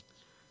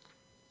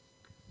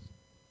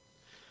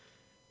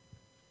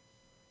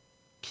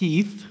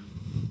Keith,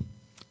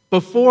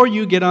 before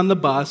you get on the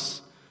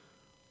bus,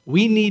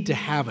 we need to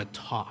have a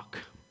talk.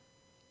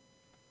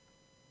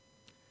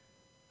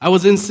 I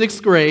was in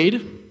 6th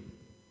grade,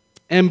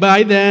 and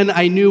by then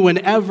I knew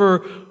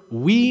whenever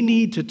 "we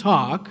need to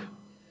talk"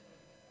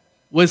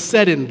 was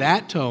said in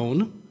that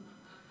tone,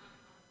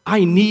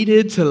 I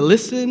needed to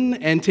listen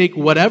and take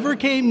whatever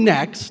came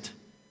next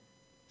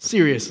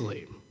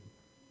seriously.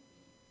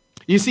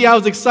 You see, I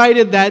was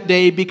excited that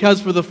day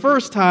because for the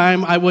first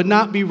time, I would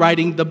not be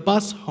riding the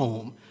bus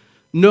home.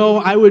 No,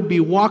 I would be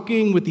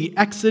walking with the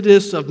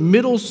exodus of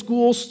middle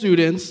school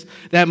students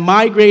that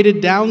migrated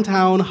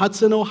downtown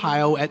Hudson,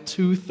 Ohio at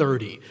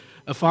 2:30,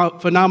 a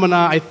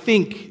phenomena I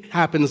think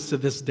happens to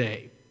this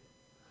day.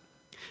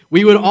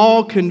 We would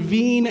all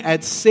convene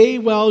at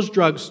Saywell's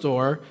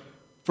drugstore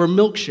for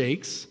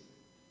milkshakes,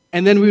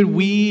 and then we would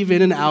weave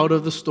in and out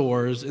of the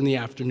stores in the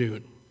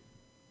afternoon.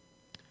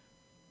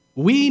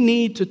 We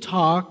need to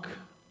talk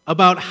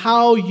about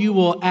how you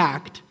will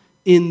act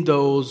in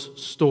those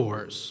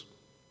stores.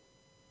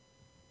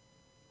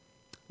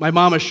 My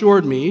mom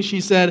assured me,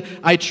 she said,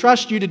 "I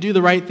trust you to do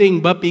the right thing,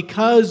 but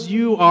because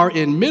you are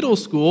in middle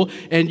school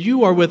and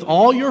you are with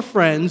all your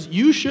friends,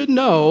 you should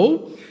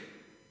know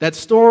that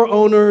store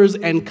owners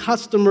and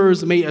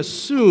customers may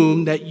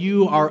assume that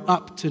you are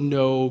up to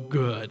no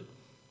good.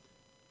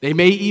 They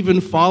may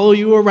even follow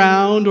you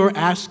around or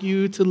ask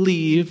you to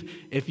leave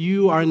if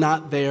you are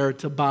not there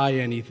to buy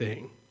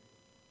anything.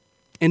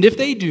 And if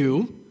they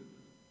do,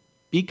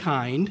 be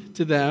kind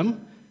to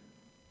them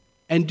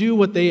and do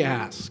what they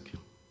ask."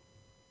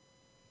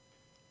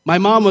 My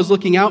mom was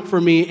looking out for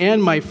me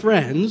and my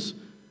friends,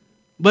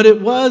 but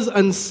it was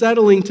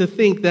unsettling to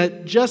think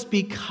that just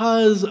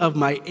because of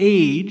my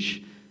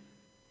age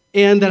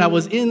and that I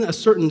was in a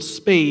certain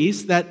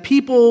space, that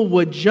people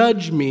would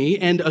judge me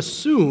and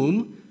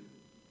assume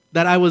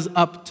that I was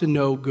up to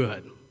no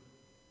good.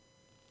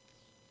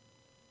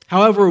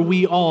 However,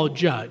 we all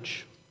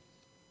judge,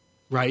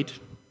 right?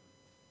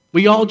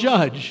 We all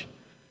judge.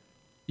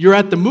 You're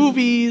at the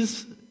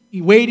movies,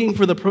 waiting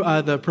for the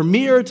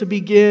premiere to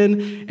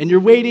begin, and you're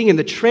waiting, and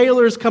the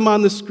trailers come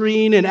on the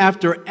screen, and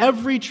after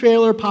every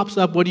trailer pops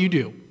up, what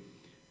do?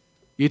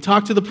 You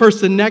talk to the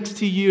person next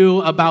to you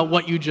about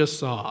what you just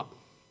saw.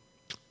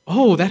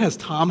 "Oh, that has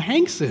Tom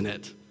Hanks in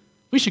it.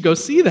 We should go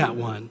see that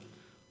one.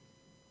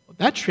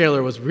 That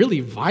trailer was really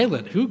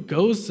violent. Who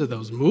goes to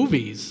those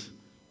movies?"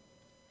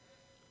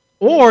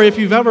 Or if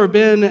you've ever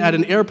been at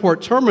an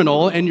airport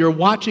terminal and you're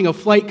watching a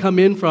flight come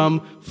in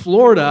from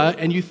Florida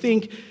and you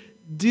think,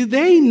 do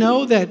they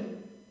know that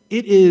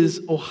it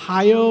is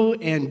Ohio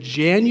and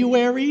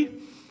January?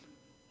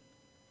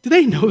 Do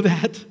they know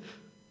that?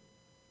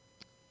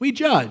 We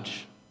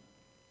judge.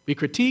 We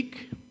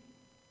critique.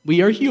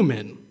 We are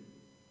human.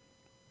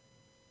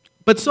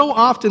 But so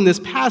often this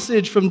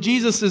passage from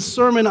Jesus'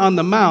 Sermon on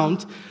the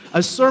Mount,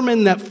 a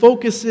sermon that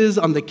focuses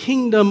on the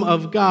kingdom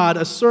of God,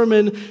 a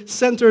sermon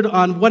centered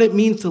on what it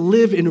means to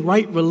live in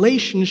right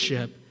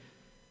relationship,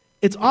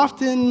 it's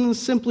often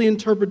simply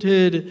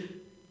interpreted,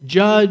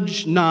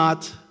 "Judge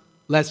not,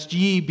 lest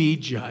ye be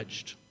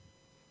judged."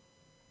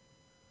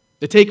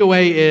 The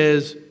takeaway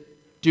is,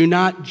 do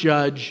not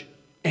judge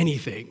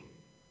anything,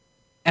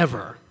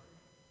 ever.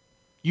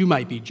 You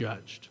might be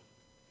judged.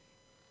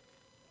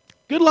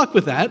 Good luck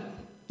with that.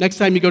 Next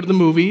time you go to the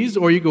movies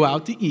or you go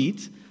out to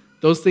eat,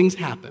 those things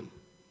happen.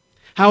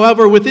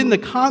 However, within the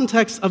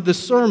context of the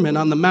Sermon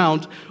on the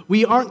Mount,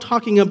 we aren't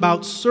talking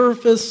about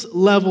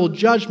surface-level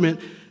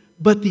judgment,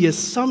 but the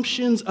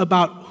assumptions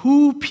about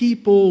who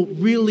people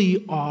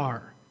really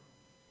are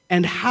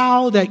and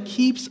how that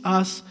keeps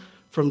us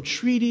from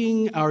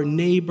treating our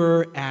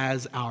neighbor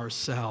as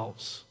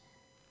ourselves.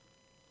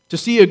 To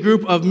see a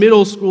group of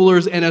middle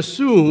schoolers and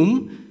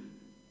assume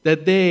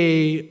that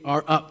they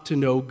are up to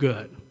no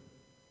good,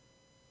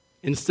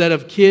 instead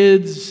of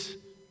kids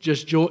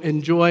just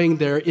enjoying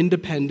their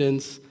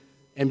independence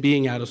and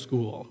being out of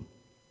school.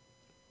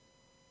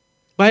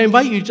 But I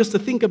invite you just to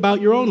think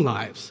about your own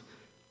lives.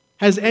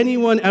 Has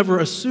anyone ever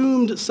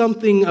assumed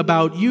something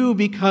about you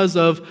because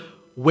of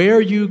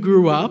where you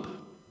grew up,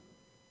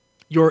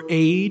 your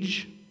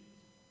age,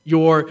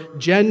 your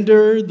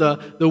gender,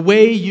 the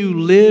way you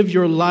live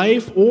your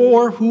life,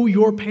 or who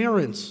your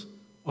parents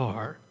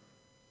are?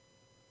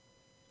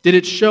 Did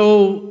it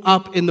show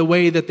up in the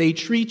way that they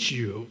treat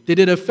you? Did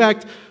it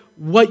affect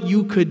what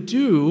you could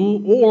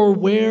do or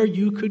where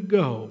you could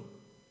go?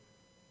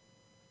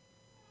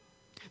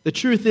 The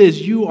truth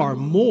is, you are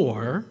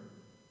more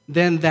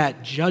than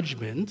that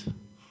judgment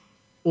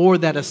or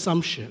that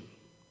assumption.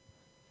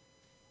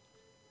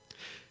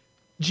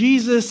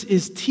 Jesus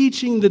is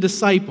teaching the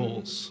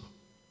disciples,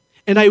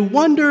 and I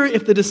wonder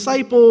if the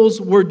disciples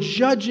were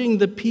judging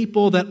the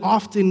people that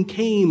often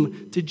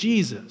came to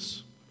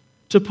Jesus.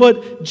 To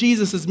put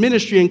Jesus'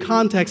 ministry in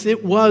context,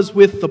 it was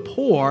with the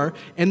poor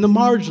and the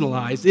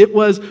marginalized. It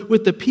was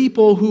with the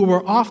people who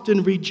were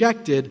often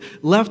rejected,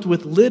 left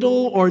with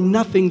little or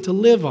nothing to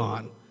live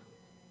on.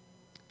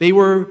 They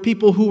were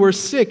people who were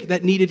sick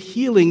that needed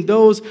healing,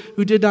 those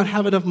who did not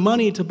have enough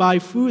money to buy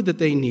food that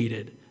they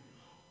needed.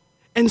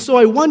 And so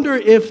I wonder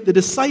if the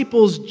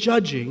disciples'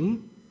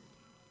 judging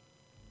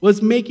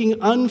was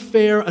making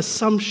unfair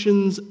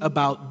assumptions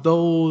about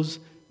those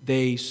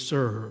they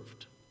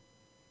served.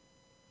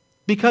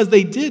 Because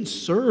they did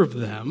serve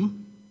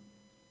them,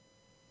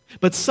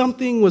 but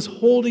something was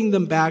holding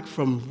them back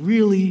from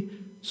really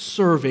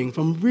serving,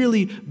 from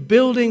really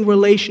building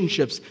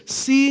relationships,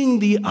 seeing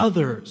the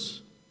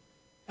others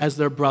as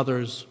their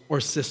brothers or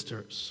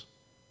sisters.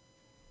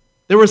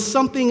 There was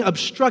something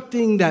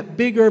obstructing that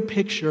bigger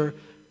picture,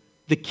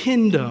 the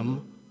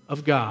kingdom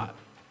of God.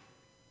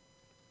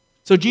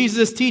 So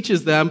Jesus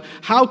teaches them,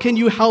 how can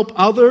you help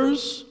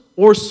others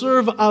or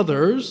serve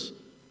others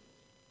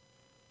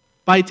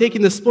by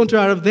taking the splinter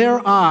out of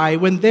their eye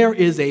when there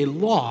is a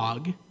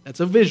log, that's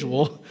a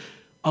visual,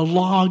 a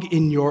log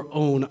in your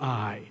own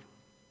eye?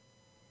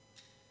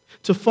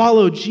 To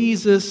follow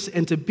Jesus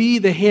and to be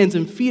the hands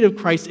and feet of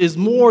Christ is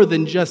more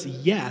than just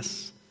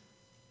yes,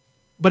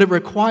 but it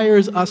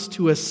requires us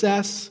to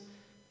assess,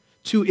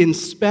 to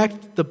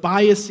inspect the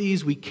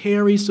biases we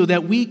carry so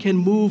that we can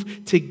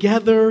move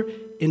together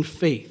in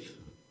faith,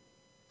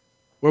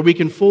 where we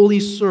can fully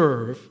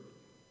serve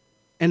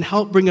and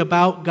help bring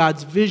about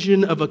God's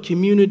vision of a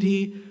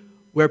community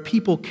where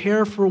people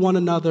care for one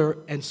another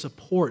and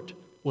support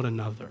one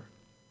another.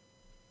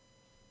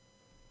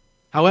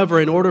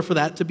 However, in order for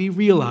that to be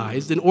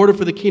realized, in order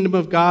for the kingdom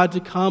of God to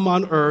come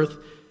on earth,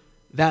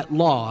 that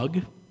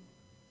log,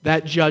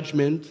 that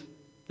judgment,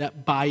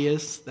 that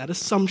bias, that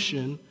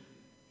assumption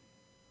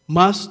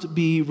must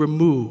be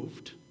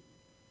removed,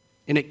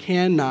 and it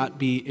cannot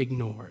be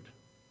ignored.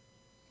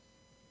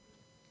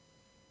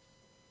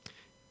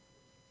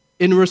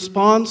 In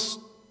response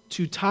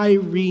to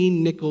Tyre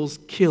Nichols'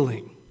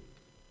 killing,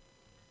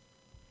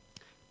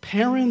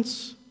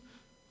 parents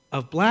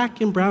of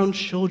black and brown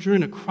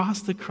children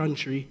across the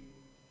country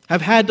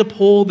have had to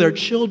pull their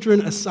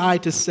children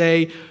aside to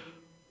say,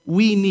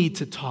 we need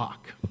to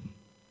talk.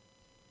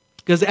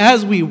 Because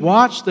as we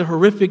watch the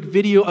horrific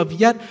video of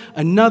yet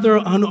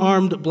another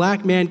unarmed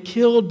black man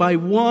killed by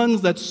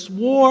ones that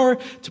swore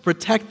to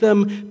protect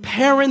them,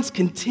 parents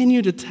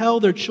continue to tell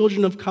their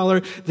children of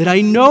color that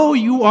I know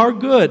you are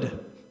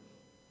good.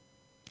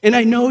 And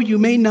I know you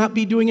may not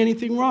be doing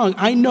anything wrong.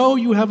 I know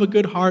you have a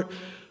good heart.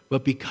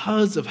 But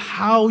because of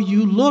how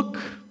you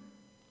look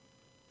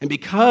and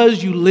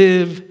because you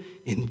live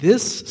in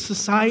this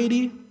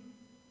society,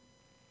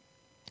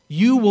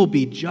 you will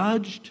be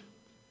judged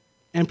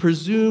and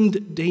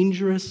presumed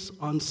dangerous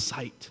on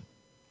sight,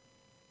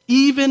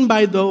 even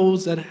by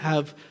those that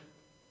have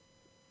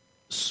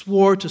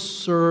swore to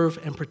serve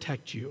and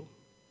protect you.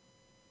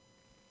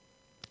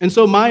 And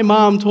so my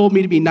mom told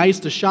me to be nice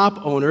to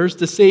shop owners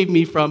to save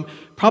me from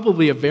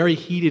probably a very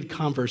heated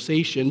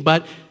conversation,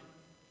 but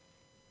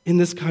in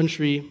this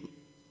country,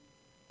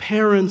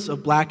 parents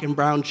of black and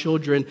brown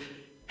children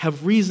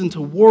have reason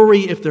to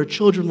worry if their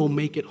children will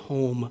make it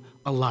home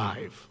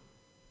alive.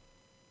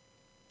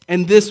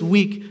 And this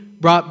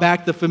week brought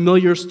back the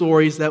familiar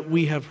stories that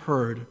we have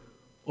heard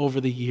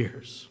over the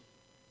years.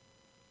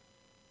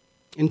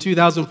 In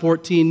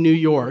 2014, New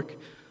York,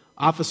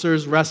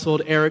 officers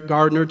wrestled Eric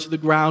Gardner to the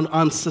ground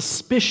on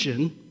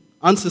suspicion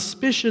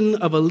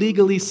of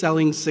illegally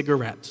selling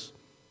cigarettes.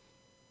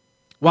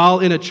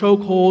 While in a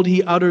chokehold,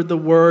 he uttered the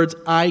words,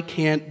 "I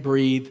can't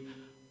breathe,"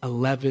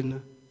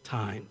 11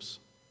 times.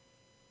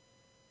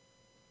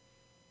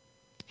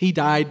 He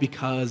died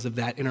because of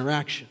that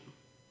interaction.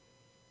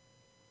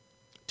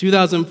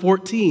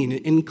 2014,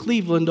 in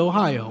Cleveland,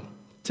 Ohio,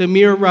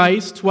 Tamir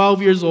Rice,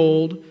 12 years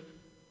old,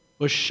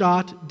 was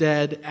shot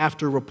dead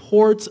after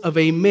reports of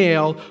a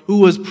male who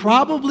was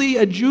probably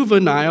a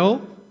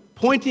juvenile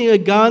pointing a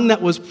gun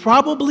that was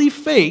probably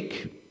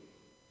fake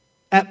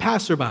at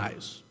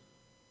passerbys.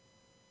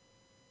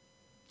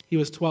 He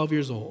was 12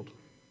 years old.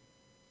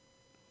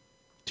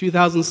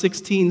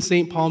 2016,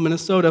 St. Paul,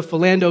 Minnesota,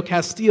 Philando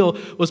Castile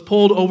was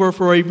pulled over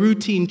for a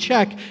routine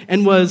check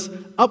and was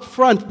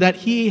upfront that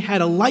he had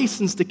a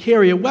license to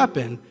carry a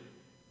weapon,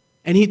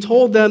 and he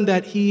told them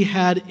that he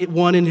had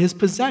one in his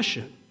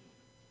possession.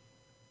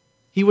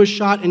 He was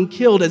shot and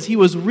killed as he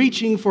was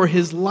reaching for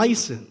his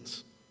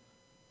license,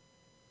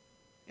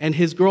 and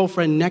his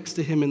girlfriend next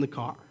to him in the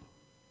car.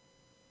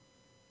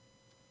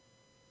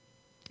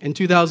 In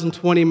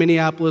 2020,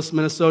 Minneapolis,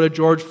 Minnesota,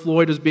 George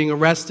Floyd was being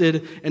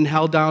arrested and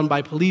held down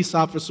by police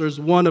officers,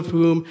 one of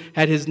whom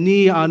had his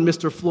knee on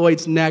Mr.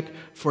 Floyd's neck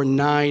for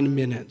 9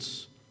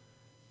 minutes.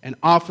 And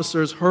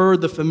officers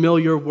heard the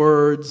familiar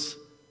words,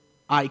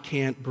 "I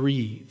can't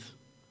breathe,"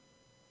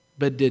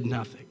 but did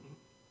nothing.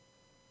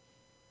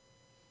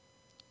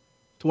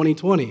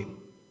 2020,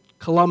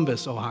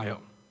 Columbus,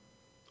 Ohio.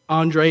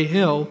 Andre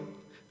Hill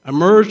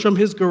emerged from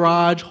his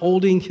garage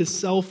holding his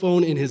cell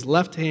phone in his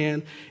left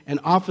hand, and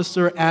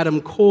Officer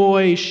Adam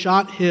Coy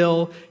shot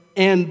Hill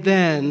and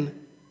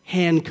then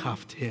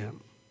handcuffed him.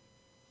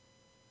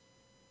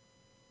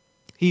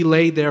 He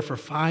lay there for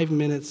 5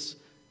 minutes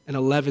and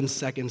 11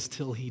 seconds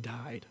till he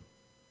died.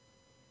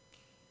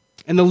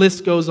 And the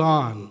list goes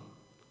on.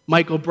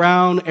 Michael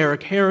Brown,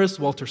 Eric Harris,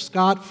 Walter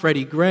Scott,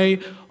 Freddie Gray,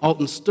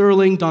 Alton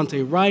Sterling,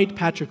 Dante Wright,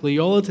 Patrick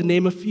Leola, to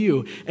name a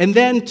few. And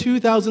then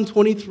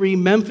 2023,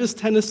 Memphis,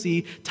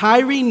 Tennessee,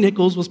 Tyree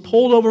Nichols was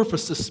pulled over for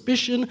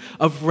suspicion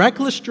of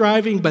reckless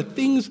driving, but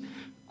things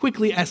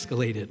quickly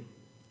escalated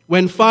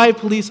when 5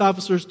 police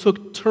officers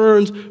took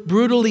turns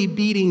brutally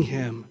beating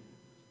him,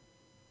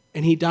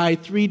 and he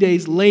died 3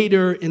 days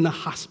later in the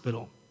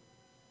hospital.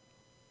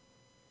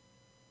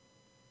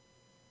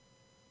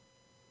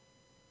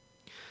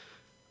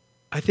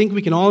 I think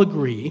we can all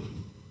agree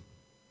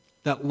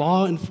that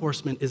law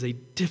enforcement is a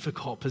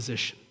difficult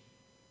position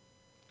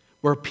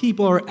where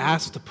people are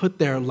asked to put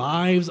their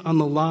lives on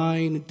the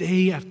line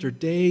day after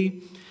day.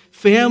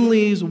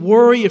 Families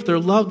worry if their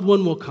loved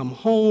one will come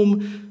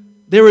home.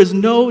 There is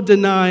no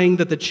denying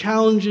that the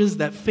challenges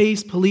that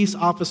face police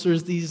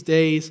officers these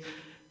days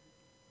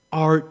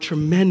are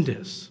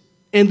tremendous.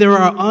 And there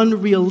are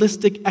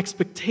unrealistic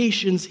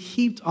expectations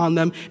heaped on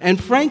them,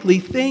 and frankly,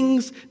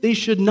 things they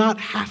should not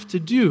have to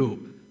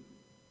do.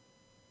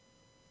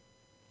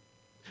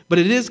 But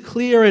it is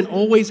clear, and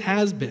always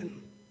has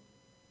been,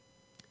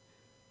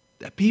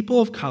 that people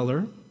of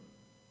color,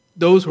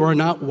 those who are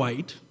not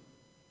white,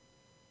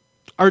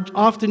 are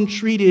often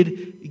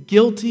treated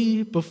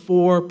guilty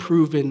before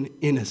proven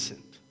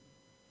innocent.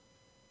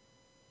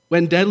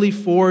 When deadly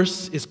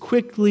force is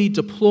quickly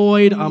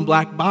deployed on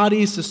black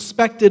bodies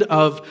suspected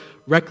of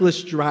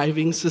reckless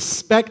driving,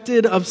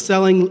 suspected of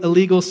selling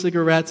illegal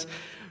cigarettes,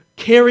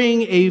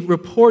 carrying a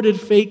reported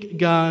fake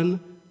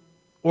gun,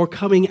 or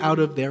coming out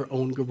of their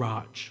own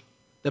garage.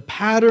 The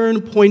pattern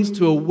points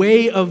to a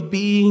way of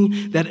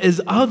being that is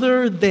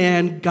other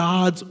than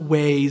God's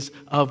ways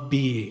of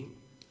being.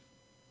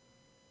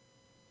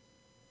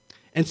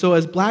 And so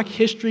as Black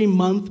History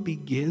Month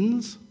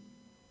begins,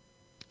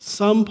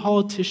 some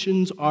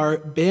politicians are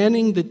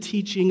banning the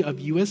teaching of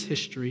U.S.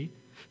 history,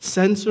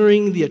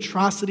 censoring the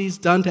atrocities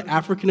done to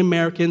African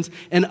Americans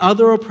and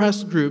other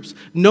oppressed groups,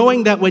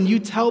 knowing that when you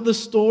tell the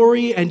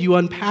story and you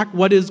unpack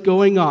what is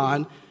going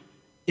on,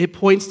 it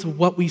points to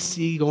what we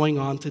see going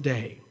on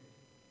today.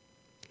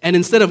 And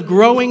instead of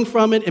growing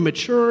from it and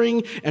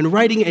maturing and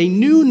writing a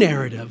new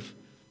narrative,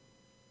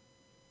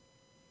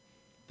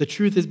 the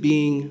truth is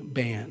being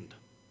banned.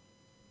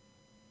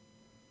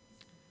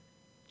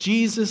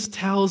 Jesus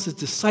tells his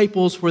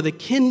disciples for the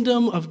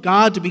kingdom of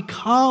God to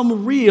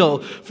become real,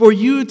 for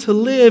you to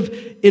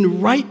live in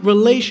right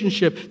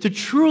relationship, to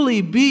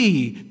truly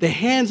be the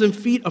hands and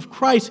feet of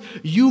Christ,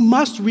 you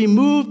must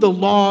remove the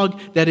log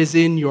that is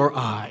in your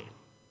eye.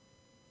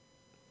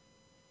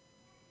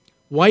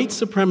 White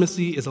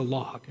supremacy is a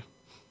log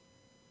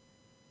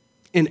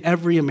in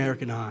every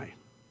American eye.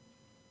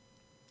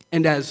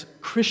 And as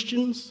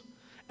Christians,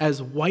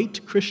 as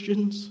white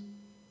Christians,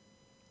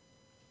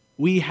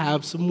 we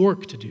have some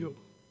work to do.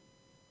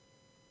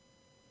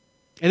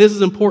 And this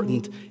is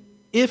important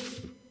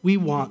if we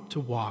want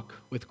to walk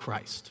with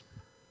Christ,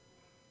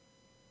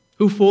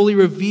 who fully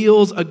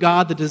reveals a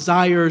God that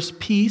desires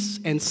peace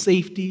and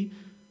safety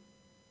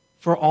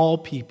for all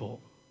people,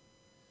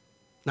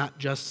 not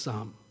just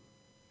some.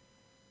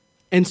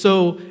 And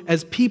so,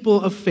 as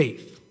people of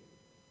faith,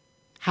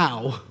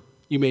 how,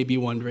 you may be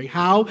wondering,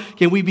 how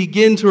can we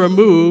begin to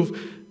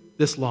remove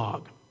this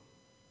log?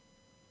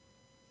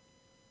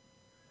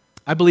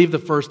 I believe the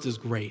first is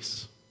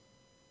grace.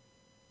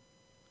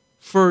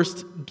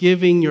 First,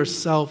 giving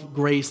yourself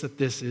grace that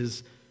this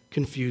is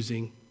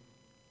confusing.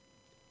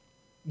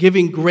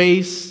 Giving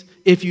grace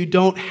if you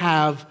don't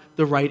have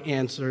the right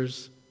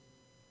answers.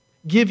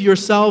 Give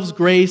yourselves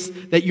grace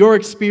that your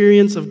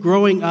experience of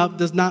growing up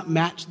does not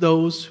match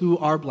those who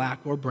are black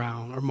or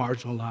brown or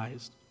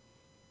marginalized.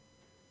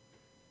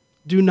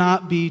 Do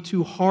not be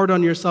too hard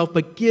on yourself,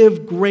 but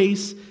give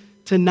grace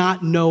to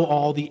not know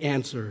all the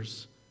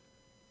answers.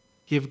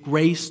 Give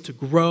grace to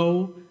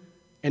grow,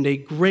 and a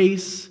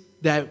grace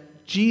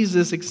that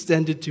Jesus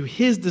extended to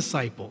his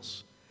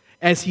disciples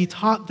as he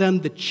taught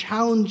them the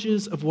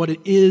challenges of what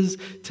it is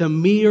to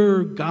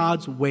mirror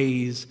God's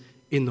ways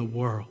in the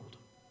world.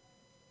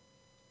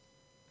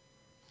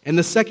 And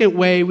the second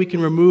way we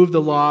can remove the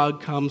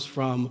log comes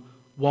from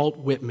Walt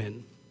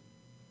Whitman,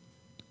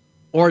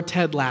 or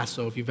Ted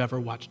Lasso, if you've ever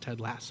watched Ted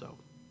Lasso,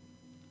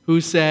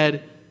 who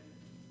said,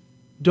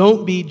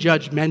 "Don't be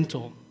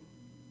judgmental,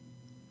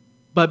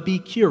 but be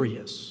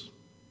curious."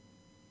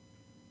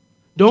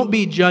 Don't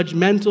be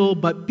judgmental,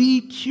 but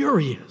be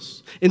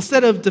curious.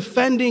 Instead of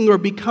defending or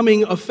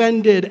becoming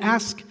offended,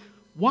 ask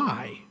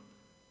why.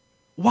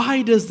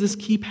 Why does this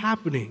keep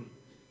happening?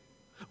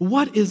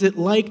 What is it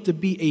like to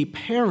be a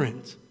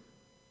parent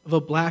of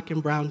a black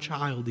and brown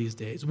child these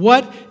days?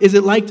 What is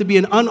it like to be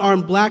an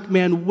unarmed black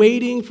man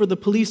waiting for the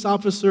police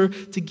officer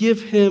to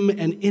give him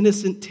an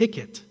innocent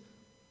ticket?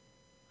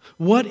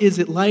 What is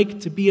it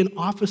like to be an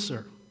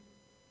officer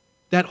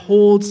that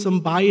holds some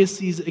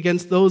biases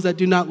against those that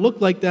do not look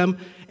like them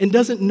and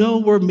doesn't know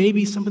where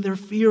maybe some of their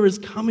fear is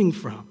coming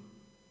from?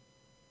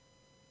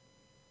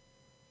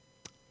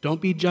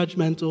 Don't be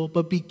judgmental,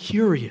 but be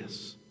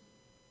curious.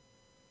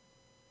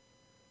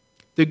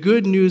 The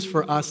good news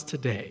for us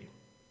today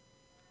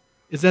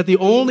is that the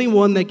only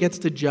one that gets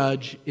to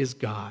judge is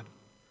God,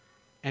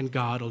 and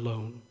God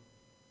alone.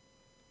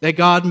 That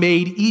God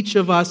made each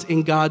of us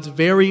in God's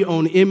very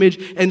own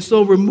image, and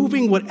so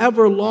removing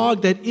whatever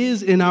log that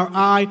is in our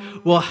eye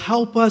will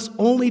help us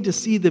only to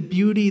see the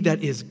beauty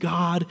that is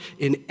God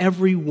in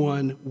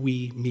everyone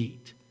we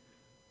meet.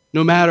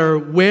 No matter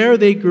where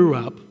they grew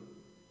up,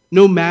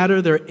 no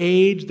matter their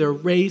age, their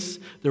race,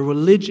 their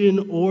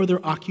religion, or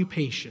their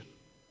occupation.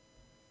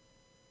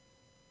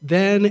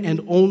 Then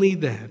and only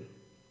then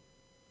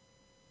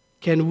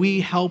can we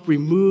help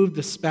remove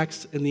the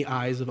specks in the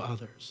eyes of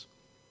others.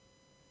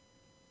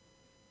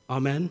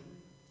 Amen.